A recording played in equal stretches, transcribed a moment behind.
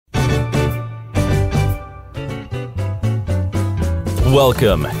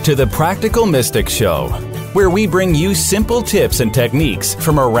Welcome to the Practical Mystic Show, where we bring you simple tips and techniques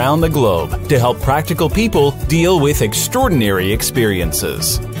from around the globe to help practical people deal with extraordinary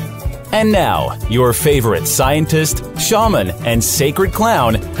experiences. And now, your favorite scientist, shaman, and sacred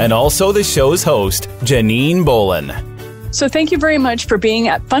clown, and also the show's host, Janine Bolon. So thank you very much for being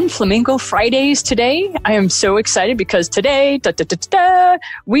at Fun Flamingo Fridays today. I am so excited because today,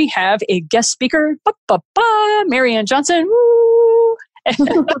 we have a guest speaker, Marianne Johnson. Woo!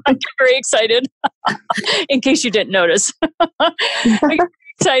 I'm very excited, in case you didn't notice. I'm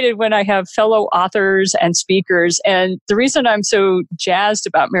excited when I have fellow authors and speakers. And the reason I'm so jazzed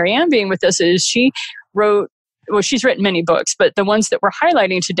about Marianne being with us is she's written many books, but the ones that we're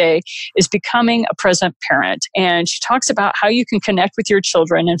highlighting today is Becoming a Present Parent. And she talks about how you can connect with your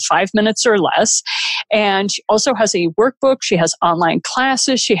children in 5 minutes or less. And she also has a workbook. She has online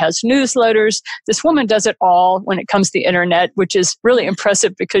classes. She has newsletters. This woman does it all when it comes to the internet, which is really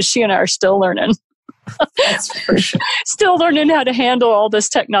impressive because she and I are still learning. That's for sure. Still learning how to handle all this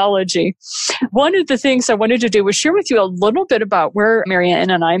technology. One of the things I wanted to do was share with you a little bit about where Marianne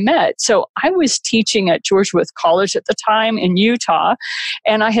and I met. So I was teaching at George Wythe College at the time in Utah,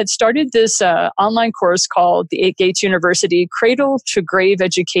 and I had started this online course called the 8 Gates University Cradle to Grave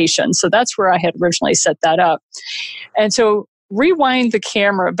Education. So that's where I had originally set that up. And so rewind the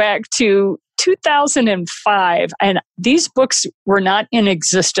camera back to 2005, and these books were not in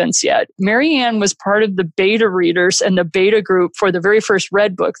existence yet. Marianne was part of the beta readers and the beta group for the very first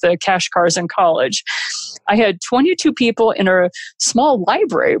Red book, the Cash Cars in College. I had 22 people in a small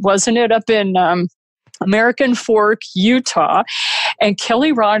library, wasn't it, up in American Fork, Utah. And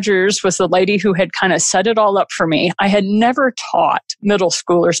Kelly Rogers was the lady who had kind of set it all up for me. I had never taught middle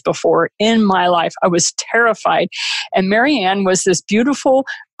schoolers before in my life. I was terrified. And Marianne was this beautiful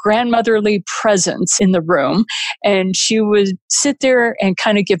grandmotherly presence in the room. And she would sit there and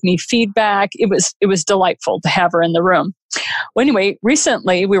kind of give me feedback. It was delightful to have her in the room. Well, anyway,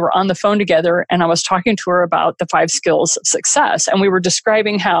 recently we were on the phone together and I was talking to her about the 5 skills of success. And we were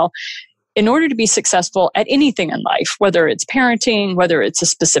describing how in order to be successful at anything in life, whether it's parenting, whether it's a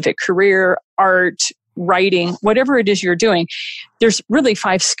specific career, art, writing, whatever it is you're doing, there's really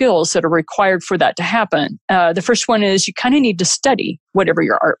 5 skills that are required for that to happen. The first one is you kind of need to study whatever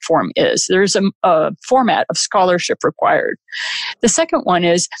your art form is. There's a format of scholarship required. The second one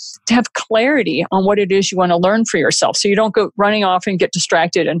is to have clarity on what it is you want to learn for yourself. So you don't go running off and get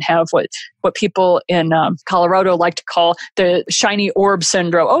distracted and have what people in Colorado like to call the shiny orb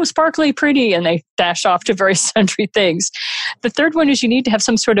syndrome. Oh, sparkly, pretty, and they dash off to very sundry things. The third one is you need to have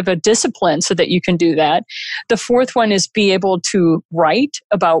some sort of a discipline so that you can do that. The fourth one is be able to write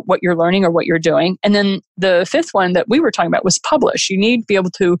about what you're learning or what you're doing. And then the fifth one that we were talking about was publish. You need to be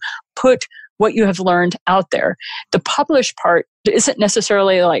able to put what you have learned out there. The publish part isn't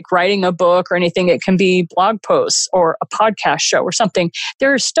necessarily like writing a book or anything. It can be blog posts or a podcast show or something.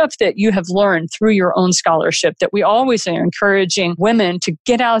 There's stuff that you have learned through your own scholarship that we always are encouraging women to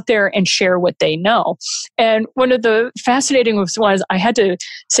get out there and share what they know. And one of the fascinating ones was I had to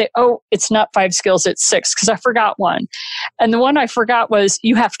say, oh, it's not 5 skills, it's 6, because I forgot one. And the one I forgot was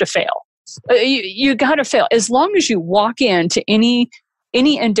you have to fail. You got to fail. As long as you walk into any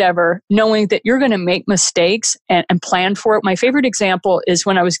endeavor knowing that you're going to make mistakes and plan for it. My favorite example is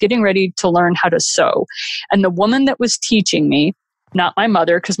when I was getting ready to learn how to sew. And the woman that was teaching me, not my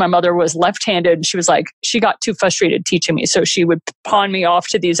mother, because my mother was left-handed, and she got too frustrated teaching me. So she would pawn me off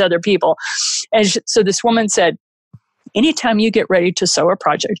to these other people. And so this woman said, anytime you get ready to sew a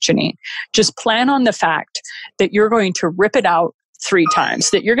project, Janine, just plan on the fact that you're going to rip it out 3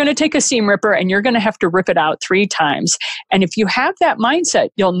 times, that you're going to take a seam ripper and you're going to have to rip it out 3 times. And if you have that mindset,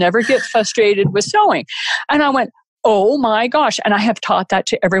 you'll never get frustrated with sewing. And I went, oh my gosh. And I have taught that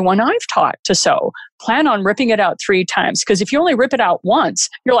to everyone I've taught to sew. Plan on ripping it out 3 times. Because if you only rip it out once,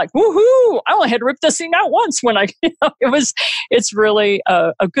 you're like, woohoo, I only had to rip this thing out once when it's really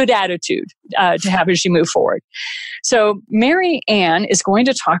a good attitude to have as you move forward. So Marianne is going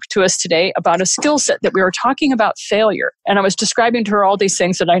to talk to us today about a skill set that we were talking about failure. And I was describing to her all these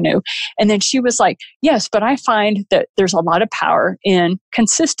things that I knew. And then she was like, yes, but I find that there's a lot of power in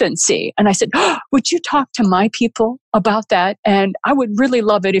consistency. And I said, would you talk to my people about that? And I would really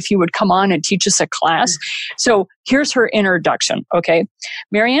love it if you would come on and teach us a class. So here's her introduction, okay?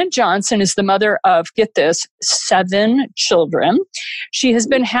 Marianne Johnson is the mother of, get this, 7 children. She has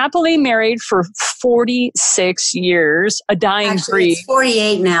been happily married for 46 years, a dying breed. It's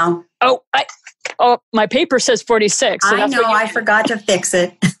 48 now. Oh, my paper says 46. So I know, I forgot to fix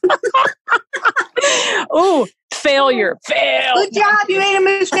it. Oh, failure. Fail. Good job, you made a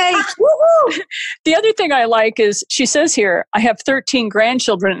mistake. Woohoo! The other thing I like is she says here, I have 13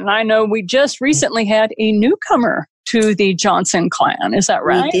 grandchildren, and I know we just recently had a newcomer to the Johnson clan. Is that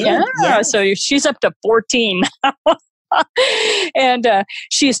right? We did, Yeah. yes. So she's up to 14 now. And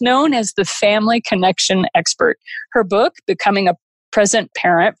she's known as the family connection expert. Her book, Becoming a Present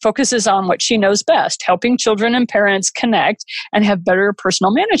Parent, focuses on what she knows best, helping children and parents connect and have better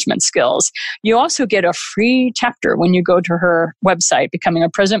personal management skills. You also get a free chapter when you go to her website,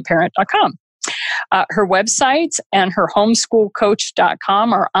 becomingapresentparent.com. Her websites and her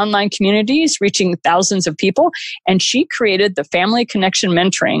homeschoolcoach.com are online communities reaching thousands of people. And she created the Family Connection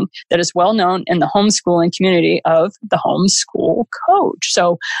Mentoring that is well known in the homeschooling community of the Homeschool Coach.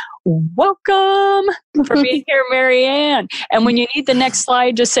 So welcome for being here, Marianne. And when you need the next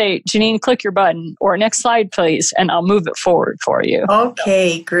slide, just say, Janine, click your button, or next slide, please, and I'll move it forward for you.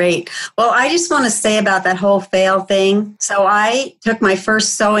 Okay, great. Well, I just want to say about that whole fail thing. So I took my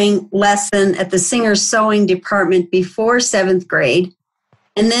first sewing lesson at the Singer Sewing Department before 7th grade,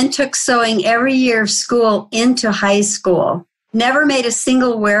 and then took sewing every year of school into high school. Never made a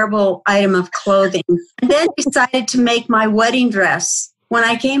single wearable item of clothing. And then decided to make my wedding dress. When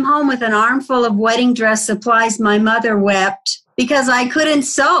I came home with an armful of wedding dress supplies, my mother wept because I couldn't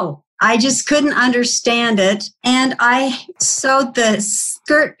sew. I just couldn't understand it. And I sewed the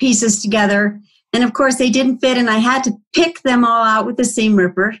skirt pieces together. And of course, they didn't fit. And I had to pick them all out with the seam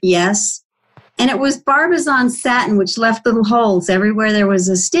ripper. Yes. And it was Barbizon satin, which left little holes everywhere there was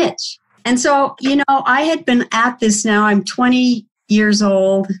a stitch. And so, I had been at this now. I'm 20 years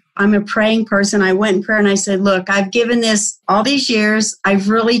old. I'm a praying person. I went in prayer and I said, look, I've given this all these years. I've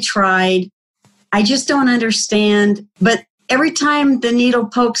really tried. I just don't understand. But every time the needle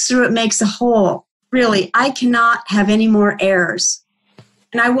pokes through, it makes a hole. Really, I cannot have any more errors.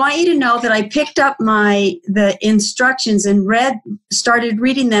 And I want you to know that I picked up the instructions and started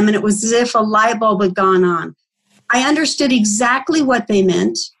reading them, and it was as if a light bulb had gone on. I understood exactly what they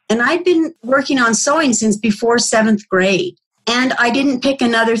meant. And I'd been working on sewing since before 7th grade. And I didn't pick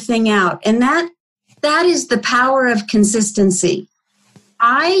another thing out. And that is the power of consistency.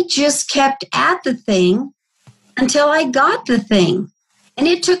 I just kept at the thing until I got the thing. And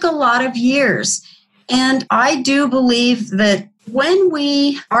it took a lot of years. And I do believe that when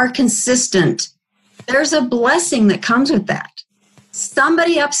we are consistent, there's a blessing that comes with that.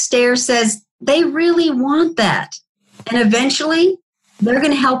 Somebody upstairs says they really want that. And eventually, they're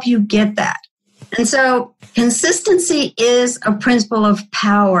going to help you get that. And so consistency is a principle of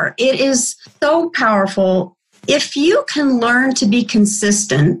power. It is so powerful. If you can learn to be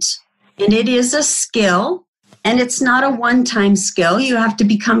consistent, and it is a skill, and it's not a one-time skill, you have to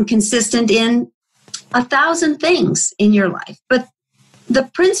become consistent in 1,000 things in your life. But the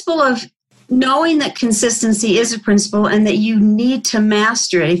principle of knowing that consistency is a principle and that you need to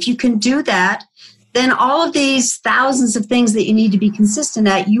master it, if you can do that, then all of these thousands of things that you need to be consistent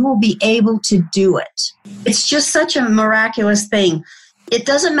at, you will be able to do it. It's just such a miraculous thing. It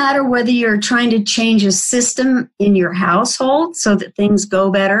doesn't matter whether you're trying to change a system in your household so that things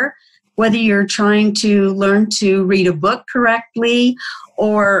go better, whether you're trying to learn to read a book correctly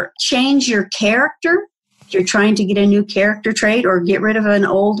or change your character. If you're trying to get a new character trait or get rid of an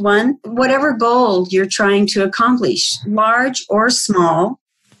old one, whatever goal you're trying to accomplish, large or small,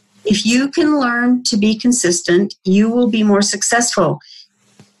 if you can learn to be consistent, you will be more successful.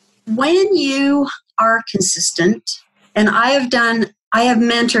 When you are consistent, and I have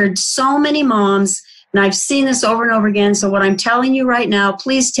mentored so many moms, and I've seen this over and over again. So what I'm telling you right now,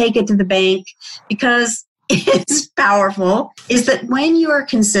 please take it to the bank because it's powerful, is that when you are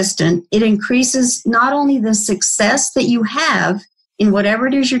consistent, it increases not only the success that you have in whatever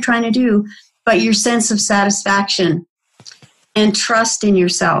it is you're trying to do, but your sense of satisfaction. And trust in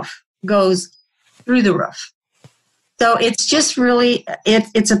yourself goes through the roof. So it's just really,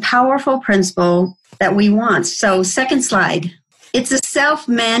 it's a powerful principle that we want. So second slide. It's a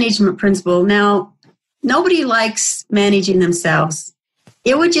self-management principle. Now, nobody likes managing themselves.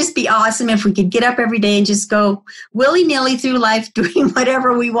 It would just be awesome if we could get up every day and just go willy-nilly through life doing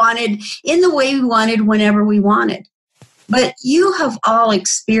whatever we wanted, in the way we wanted, whenever we wanted. But you have all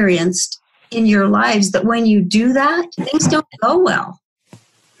experienced in your lives that when you do that, things don't go well.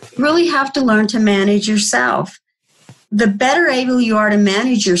 You really have to learn to manage yourself. The better able you are to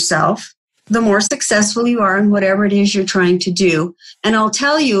manage yourself, the more successful you are in whatever it is you're trying to do. And I'll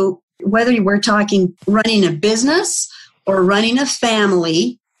tell you, whether we're talking running a business or running a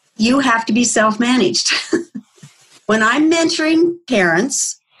family, you have to be self-managed. When I'm mentoring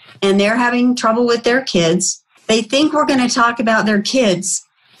parents and they're having trouble with their kids, they think we're going to talk about their kids.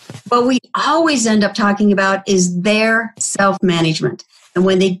 What we always end up talking about is their self-management. And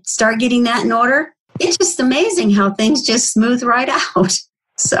when they start getting that in order, it's just amazing how things just smooth right out.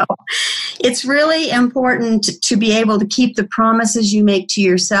 So it's really important to be able to keep the promises you make to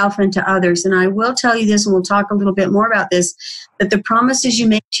yourself and to others. And I will tell you this, and we'll talk a little bit more about this, that the promises you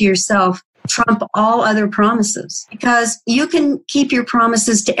make to yourself trump all other promises, because you can keep your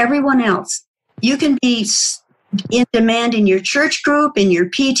promises to everyone else. You can be in demand in your church group, in your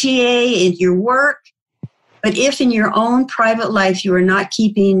PTA, in your work. But if in your own private life you are not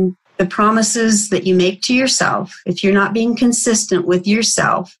keeping the promises that you make to yourself, if you're not being consistent with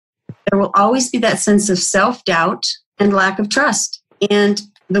yourself, there will always be that sense of self-doubt and lack of trust. And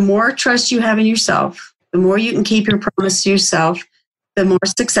the more trust you have in yourself, the more you can keep your promise to yourself, the more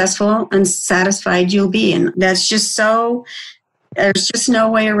successful and satisfied you'll be. And that's just there's just no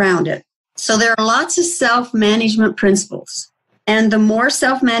way around it. So there are lots of self-management principles. And the more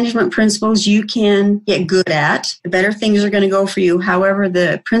self-management principles you can get good at, the better things are going to go for you. However,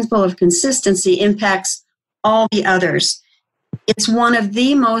 the principle of consistency impacts all the others. It's one of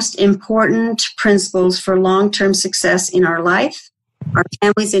the most important principles for long-term success in our life, our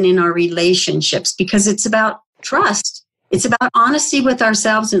families, and in our relationships, because it's about trust. It's about honesty with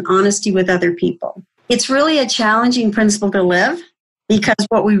ourselves and honesty with other people. It's really a challenging principle to live, because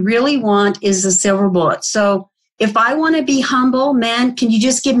what we really want is a silver bullet. So if I want to be humble, man, can you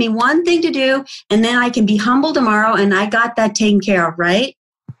just give me one thing to do and then I can be humble tomorrow and I got that taken care of, right?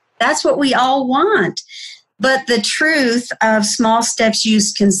 That's what we all want. But the truth of small steps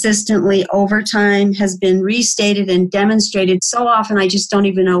used consistently over time has been restated and demonstrated so often, I just don't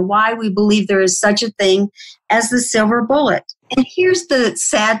even know why we believe there is such a thing as the silver bullet. And here's the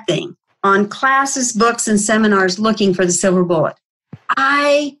sad thing. On classes, books, and seminars looking for the silver bullet,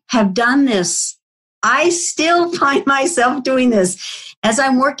 I have done this. I still find myself doing this. As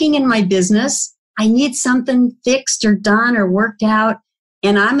I'm working in my business, I need something fixed or done or worked out,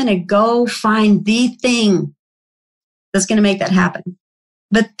 and I'm going to go find the thing that's going to make that happen.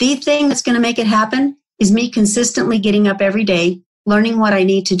 But the thing that's going to make it happen is me consistently getting up every day, learning what I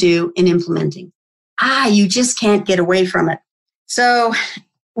need to do, and implementing. You just can't get away from it. So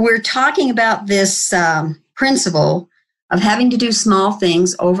we're talking about this principle of having to do small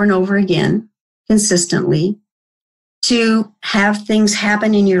things over and over again, consistently, to have things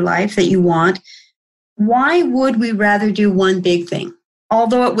happen in your life that you want. Why would we rather do one big thing?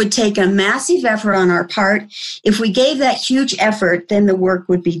 Although it would take a massive effort on our part, if we gave that huge effort, then the work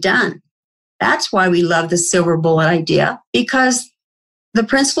would be done. That's why we love the silver bullet idea, because the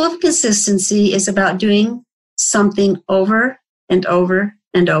principle of consistency is about doing something over and over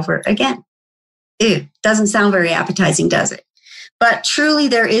and over again. Doesn't sound very appetizing, does it? But truly,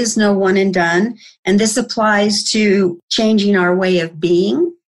 there is no one and done. And this applies to changing our way of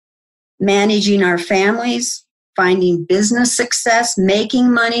being, managing our families, finding business success,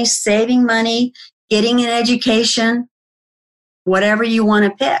 making money, saving money, getting an education, whatever you want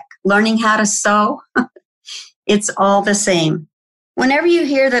to pick, learning how to sew. It's all the same. Whenever you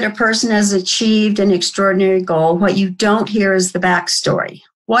hear that a person has achieved an extraordinary goal, what you don't hear is the backstory.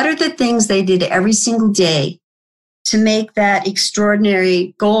 What are the things they did every single day to make that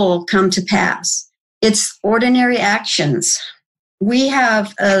extraordinary goal come to pass? It's ordinary actions. We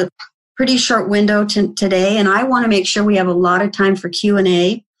have a pretty short window today, and I want to make sure we have a lot of time for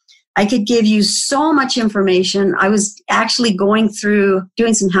Q&A. I could give you so much information. I was actually going through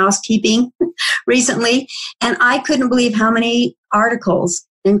doing some housekeeping recently, and I couldn't believe how many articles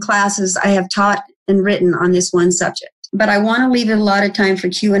and classes I have taught and written on this one subject. But I want to leave a lot of time for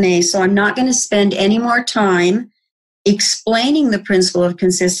Q&A, so I'm not going to spend any more time explaining the principle of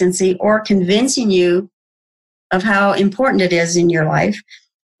consistency or convincing you of how important it is in your life.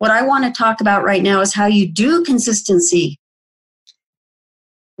 What I want to talk about right now is how you do consistency.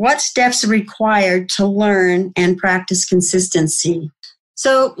 What steps are required to learn and practice consistency?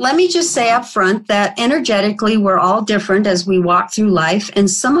 So let me just say up front that energetically, we're all different as we walk through life, and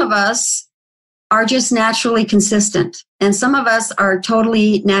some of us are just naturally consistent, and some of us are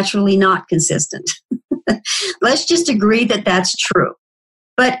totally naturally not consistent. Let's just agree that that's true.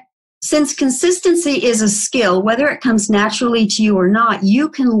 But since consistency is a skill, whether it comes naturally to you or not, you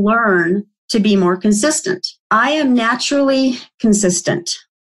can learn to be more consistent. I am naturally consistent,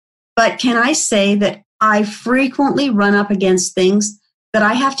 but can I say that I frequently run up against things that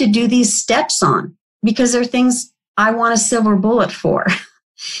I have to do these steps on because they're things I want a silver bullet for.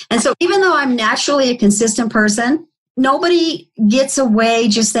 And so even though I'm naturally a consistent person, nobody gets away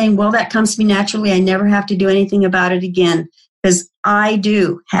just saying, well, that comes to me naturally. I never have to do anything about it again, because I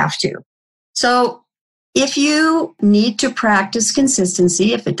do have to. So if you need to practice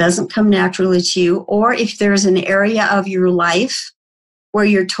consistency, if it doesn't come naturally to you, or if there's an area of your life where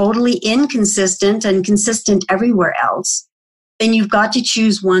you're totally inconsistent and consistent everywhere else, then you've got to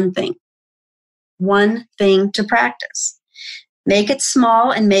choose one thing to practice. Make it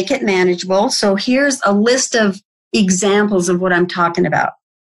small and make it manageable. So here's a list of examples of what I'm talking about.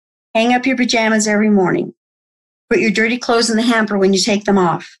 Hang up your pajamas every morning. Put your dirty clothes in the hamper when you take them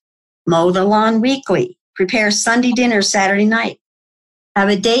off. Mow the lawn weekly. Prepare Sunday dinner Saturday night. Have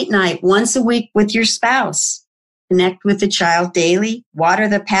a date night once a week with your spouse. Connect with the child daily. Water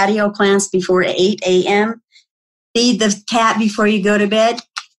the patio plants before 8 a.m. Feed the cat before you go to bed.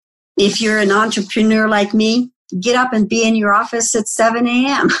 If you're an entrepreneur like me, get up and be in your office at 7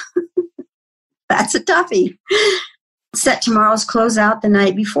 a.m. That's a toughie. Set tomorrow's clothes out the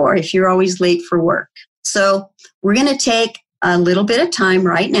night before if you're always late for work. So we're going to take a little bit of time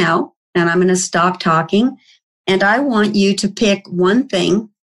right now, and I'm going to stop talking. And I want you to pick one thing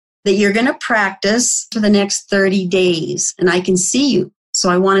that you're going to practice for the next 30 days. And I can see you. So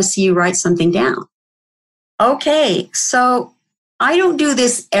I want to see you write something down. Okay, so I don't do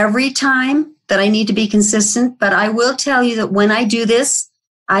this every time that I need to be consistent, but I will tell you that when I do this,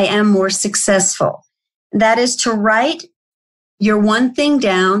 I am more successful. That is to write your one thing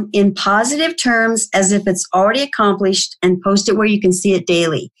down in positive terms as if it's already accomplished and post it where you can see it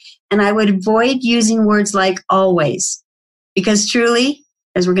daily. And I would avoid using words like always, because truly,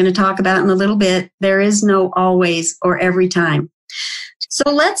 as we're going to talk about in a little bit, there is no always or every time. So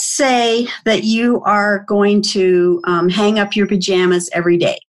let's say that you are going to hang up your pajamas every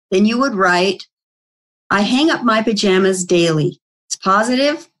day. Then you would write, I hang up my pajamas daily. It's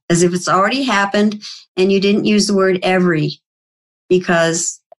positive, as if it's already happened, and you didn't use the word every,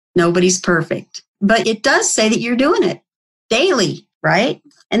 because nobody's perfect. But it does say that you're doing it daily, right?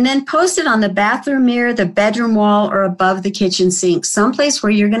 And then post it on the bathroom mirror, the bedroom wall, or above the kitchen sink, someplace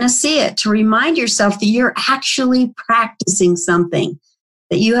where you're going to see it, to remind yourself that you're actually practicing something,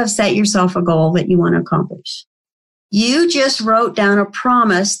 that you have set yourself a goal that you want to accomplish. You just wrote down a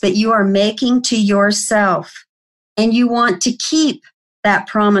promise that you are making to yourself, and you want to keep that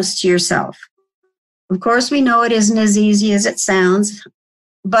promise to yourself. Of course, we know it isn't as easy as it sounds,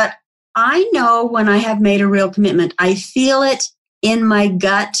 but I know when I have made a real commitment. I feel it in my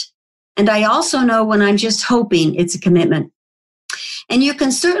gut, and I also know when I'm just hoping it's a commitment. And you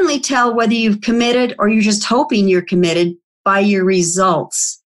can certainly tell whether you've committed or you're just hoping you're committed by your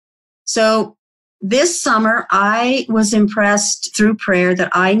results. So this summer, I was impressed through prayer that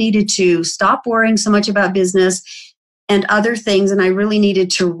I needed to stop worrying so much about business and other things, and I really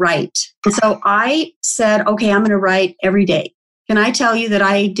needed to write. And so I said, okay, I'm going to write every day. Can I tell you that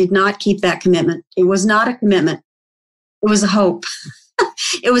I did not keep that commitment? It was not a commitment. It was a hope.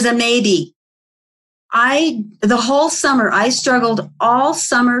 It was a maybe. The whole summer, I struggled all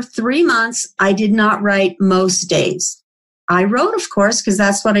summer, 3 months. I did not write most days. I wrote, of course, because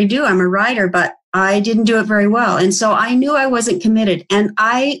that's what I do. I'm a writer, but I didn't do it very well. And so I knew I wasn't committed. And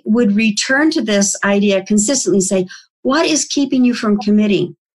I would return to this idea consistently, say, what is keeping you from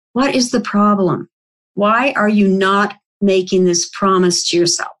committing? What is the problem? Why are you not making this promise to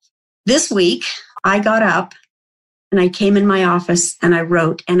yourself? This week, I got up and I came in my office and I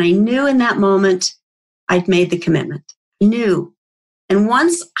wrote, and I knew in that moment I'd made the commitment. I knew. And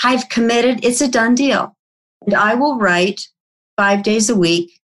once I've committed, it's a done deal. And I will write 5 days a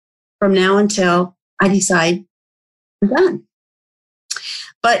week from now until I decide I'm done.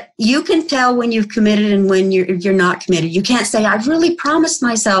 But you can tell when you've committed and when you're not committed. You can't say, I've really promised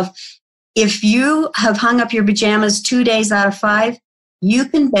myself. If you have hung up your pajamas 2 days out of 5, you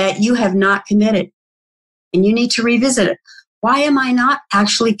can bet you have not committed. And you need to revisit it. Why am I not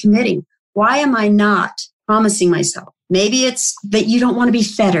actually committing? Why am I not promising myself? Maybe it's that you don't want to be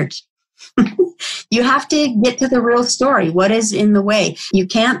fettered. You have to get to the real story. What is in the way? You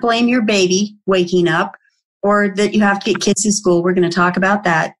can't blame your baby waking up, or that you have to get kids to school. We're going to talk about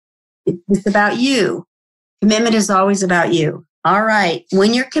that. It's about you. Commitment is always about you. All right.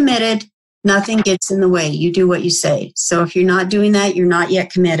 When you're committed, nothing gets in the way. You do what you say. So if you're not doing that, you're not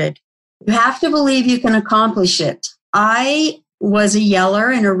yet committed. You have to believe you can accomplish it. I was a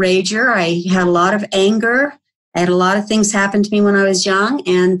yeller and a rager. I had a lot of anger. I had a lot of things happen to me when I was young.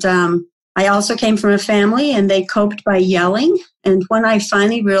 And I also came from a family, and they coped by yelling. And when I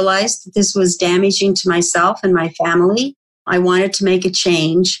finally realized that this was damaging to myself and my family, I wanted to make a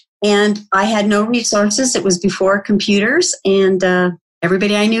change. And I had no resources. It was before computers, and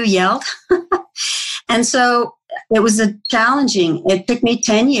everybody I knew yelled. And so it was challenging. It took me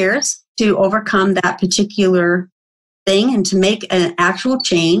 10 years to overcome that particular thing and to make an actual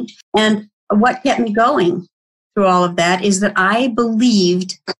change. And what kept me going through all of that is that I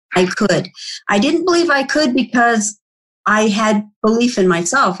believed I could. I didn't believe I could because I had belief in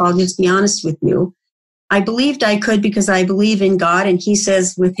myself. I'll just be honest with you. I believed I could because I believe in God, and he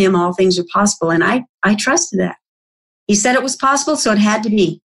says with him all things are possible. And I trusted that. He said it was possible, so it had to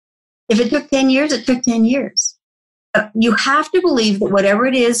be. If it took 10 years, it took 10 years. You have to believe that whatever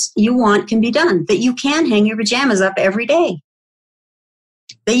it is you want can be done, that you can hang your pajamas up every day,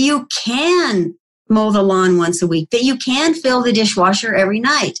 that you can mow the lawn once a week, that you can fill the dishwasher every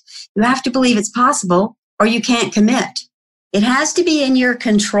night. You have to believe it's possible, or you can't commit. It has to be in your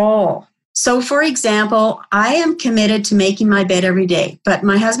control. So, for example, I am committed to making my bed every day, but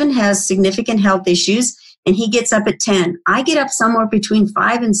my husband has significant health issues and he gets up at 10. I get up somewhere between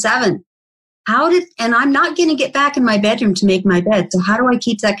 5 and 7. And I'm not going to get back in my bedroom to make my bed. So how do I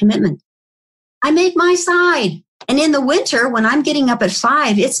keep that commitment? I make my side. And in the winter, when I'm getting up at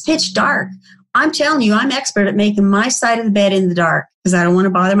 5, it's pitch dark. I'm telling you, I'm expert at making my side of the bed in the dark because I don't want to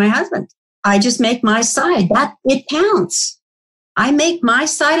bother my husband. I just make my side. It counts. I make my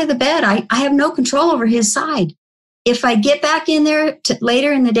side of the bed. I have no control over his side. If I get back in there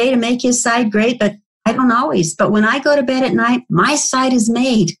later in the day to make his side, great, but I don't always. But when I go to bed at night, my side is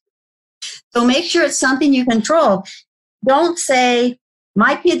made. So make sure it's something you control. Don't say,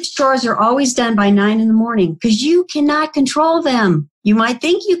 my kids' chores are always done by 9 in the morning, because you cannot control them. You might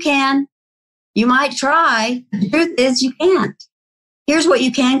think you can. You might try. The truth is you can't. Here's what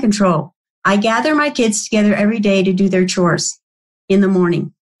you can control. I gather my kids together every day to do their chores in the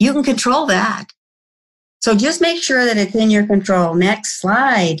morning. You can control that. So just make sure that it's in your control. Next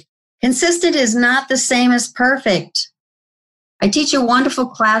slide. Consistent is not the same as perfect. I teach a wonderful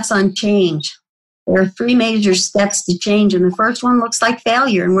class on change. There are 3 major steps to change, and the first one looks like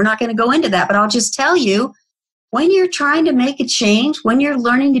failure, and we're not going to go into that, but I'll just tell you, when you're trying to make a change, when you're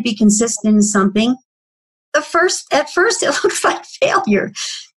learning to be consistent in something, at first it looks like failure.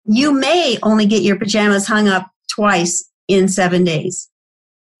 You may only get your pajamas hung up twice in 7 days.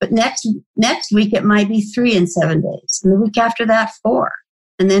 But next week, it might be 3 in 7 days. And the week after that, 4.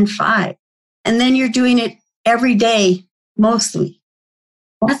 And then 5. And then you're doing it every day, mostly.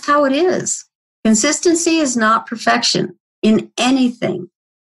 That's how it is. Consistency is not perfection in anything.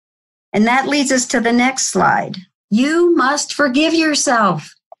 And that leads us to the next slide. You must forgive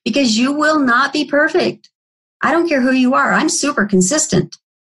yourself because you will not be perfect. I don't care who you are. I'm super consistent,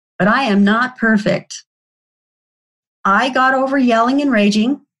 but I am not perfect. I got over yelling and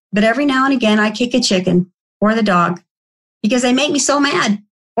raging, but every now and again I kick a chicken or the dog because they make me so mad.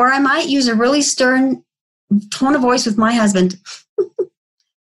 Or I might use a really stern tone of voice with my husband.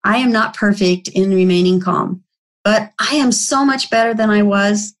 I am not perfect in remaining calm, but I am so much better than I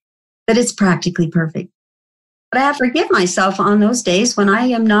was that it's practically perfect. But I have to forgive myself on those days when I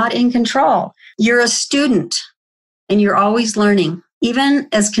am not in control. You're a student and you're always learning. Even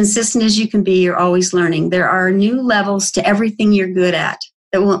as consistent as you can be, you're always learning. There are new levels to everything you're good at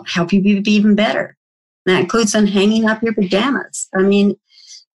that will help you be even better. And that includes on hanging up your pajamas. I mean,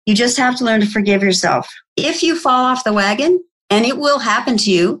 you just have to learn to forgive yourself. If you fall off the wagon, and it will happen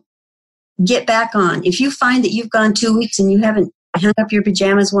to you, get back on. If you find that you've gone 2 weeks and you haven't hung up your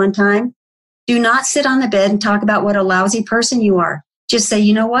pajamas one time, do not sit on the bed and talk about what a lousy person you are. Just say,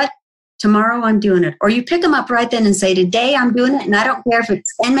 you know what? Tomorrow I'm doing it. Or you pick them up right then and say, today I'm doing it, and I don't care if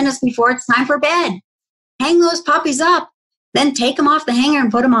it's 10 minutes before it's time for bed. Hang those puppies up. Then take them off the hanger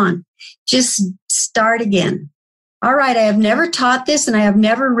and put them on. Just start again. All right, I have never taught this and I have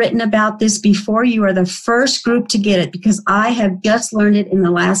never written about this before. You are the first group to get it because I have just learned it in the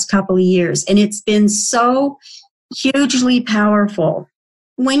last couple of years, and it's been so hugely powerful.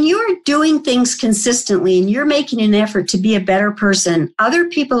 When you're doing things consistently and you're making an effort to be a better person, other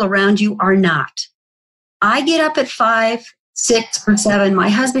people around you are not. I get up at 5, 6, or 7. My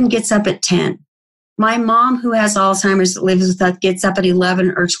husband gets up at 10. My mom, who has Alzheimer's that lives with us, gets up at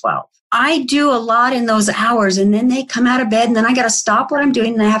 11 or 12. I do a lot in those hours, and then they come out of bed, and then I got to stop what I'm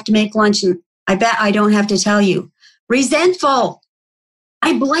doing, and I have to make lunch, and I bet I don't have to tell you. Resentful.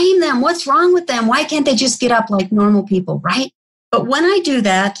 I blame them. What's wrong with them? Why can't they just get up like normal people, right? But when I do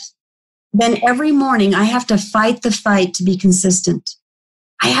that, then every morning I have to fight the fight to be consistent.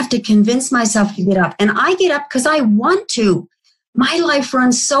 I have to convince myself to get up, and I get up because I want to. My life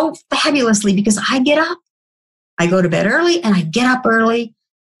runs so fabulously because I get up. I go to bed early, and I get up early.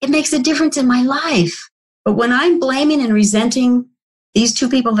 It makes a difference in my life. But when I'm blaming and resenting these 2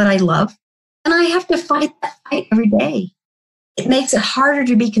 people that I love, then I have to fight that fight every day. It makes it harder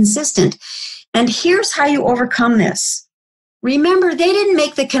to be consistent. And here's how you overcome this. Remember, they didn't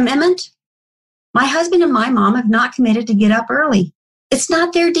make the commitment. My husband and my mom have not committed to get up early. It's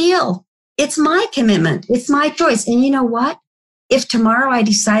not their deal. It's my commitment. It's my choice. And you know what? If tomorrow I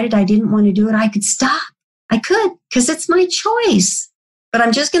decided I didn't want to do it, I could stop. I could, because it's my choice. But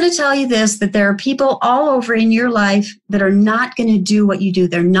I'm just going to tell you this, that there are people all over in your life that are not going to do what you do.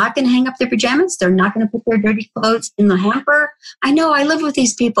 They're not going to hang up their pajamas. They're not going to put their dirty clothes in the hamper. I know, I live with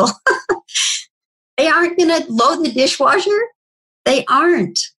these people. They aren't going to load the dishwasher. They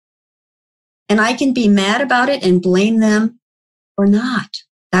aren't. And I can be mad about it and blame them or not.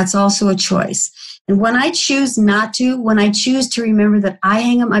 That's also a choice. And when I choose not to, when I choose to remember that I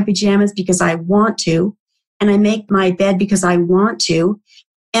hang up my pajamas because I want to, and I make my bed because I want to,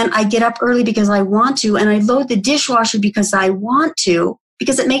 and I get up early because I want to, and I load the dishwasher because I want to,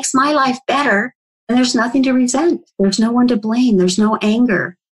 because it makes my life better, and there's nothing to resent. There's no one to blame. There's no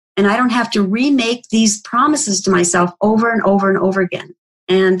anger. And I don't have to remake these promises to myself over and over and over again.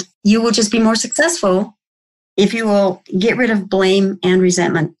 And you will just be more successful if you will get rid of blame and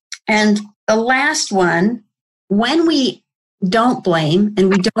resentment. And the last one, when we don't blame and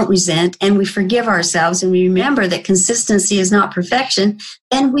we don't resent and we forgive ourselves and we remember that consistency is not perfection,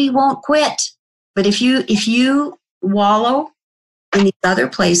 then we won't quit. But if you wallow in these other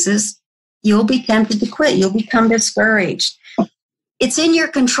places, you'll be tempted to quit. You'll become discouraged. It's in your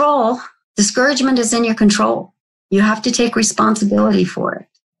control. Discouragement is in your control. You have to take responsibility for it.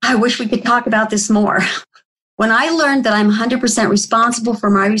 I wish we could talk about this more. When I learned that I'm 100% responsible for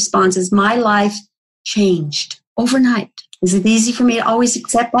my responses, my life changed overnight. Is it easy for me to always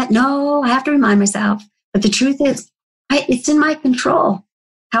accept that? No, I have to remind myself. But the truth is, it's in my control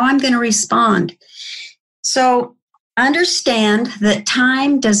how I'm going to respond. So understand that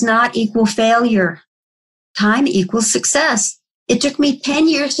time does not equal failure. Time equals success. It took me 10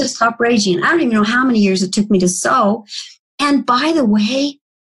 years to stop raging. I don't even know how many years it took me to sew. And by the way,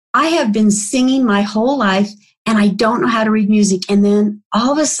 I have been singing my whole life and I don't know how to read music. And then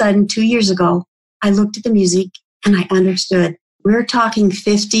all of a sudden, 2 years ago, I looked at the music and I understood. We're talking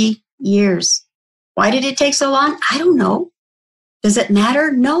 50 years. Why did it take so long? I don't know. Does it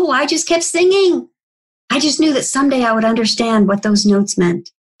matter? No, I just kept singing. I just knew that someday I would understand what those notes meant.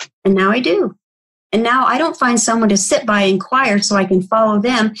 And now I do. And now I don't find someone to sit by and inquire so I can follow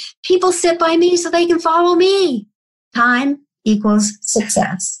them. People sit by me so they can follow me. Time equals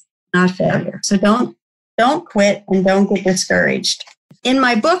success, not failure. So don't quit and don't get discouraged. In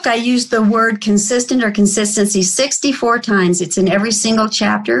my book, I use the word consistent or consistency 64 times. It's in every single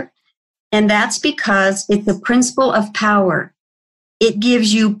chapter. And that's because it's the principle of power. It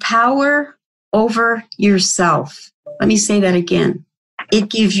gives you power over yourself. Let me say that again. It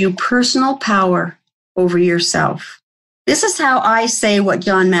gives you personal power over yourself. This is how I say what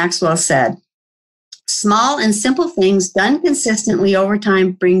John Maxwell said. Small and simple things done consistently over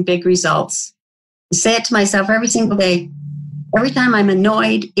time bring big results. I say it to myself every single day. Every time I'm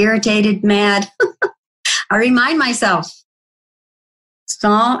annoyed, irritated, mad, I remind myself,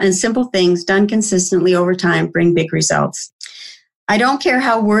 small and simple things done consistently over time bring big results. I don't care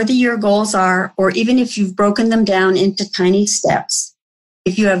how worthy your goals are, or even if you've broken them down into tiny steps.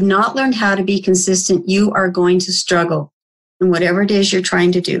 If you have not learned how to be consistent, you are going to struggle in whatever it is you're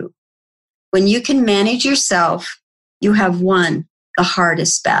trying to do. When you can manage yourself, you have won the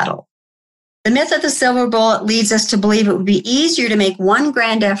hardest battle. The myth of the silver bullet leads us to believe it would be easier to make one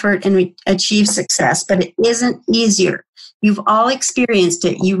grand effort and achieve success, but it isn't easier. You've all experienced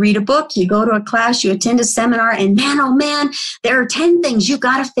it. You read a book, you go to a class, you attend a seminar, and man, oh man, there are 10 things you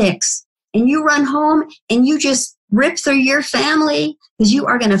got to fix. And you run home and you just rip through your family because you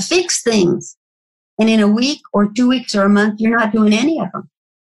are going to fix things. And in a week or 2 weeks or a month, you're not doing any of them.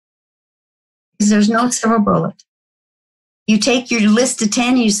 Because there's no silver bullet. You take your list of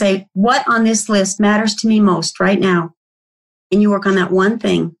 10 and you say, what on this list matters to me most right now? And you work on that one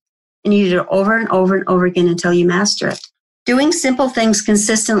thing. And you do it over and over and over again until you master it. Doing simple things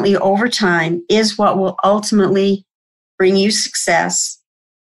consistently over time is what will ultimately bring you success.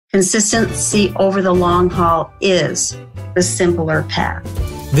 Consistency over the long haul is the simpler path.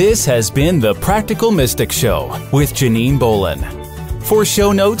 This has been the Practical Mystic Show with Janine Bolon. For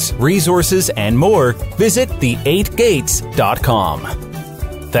show notes, resources, and more, visit the8gates.com.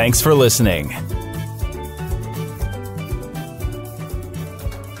 Thanks for listening.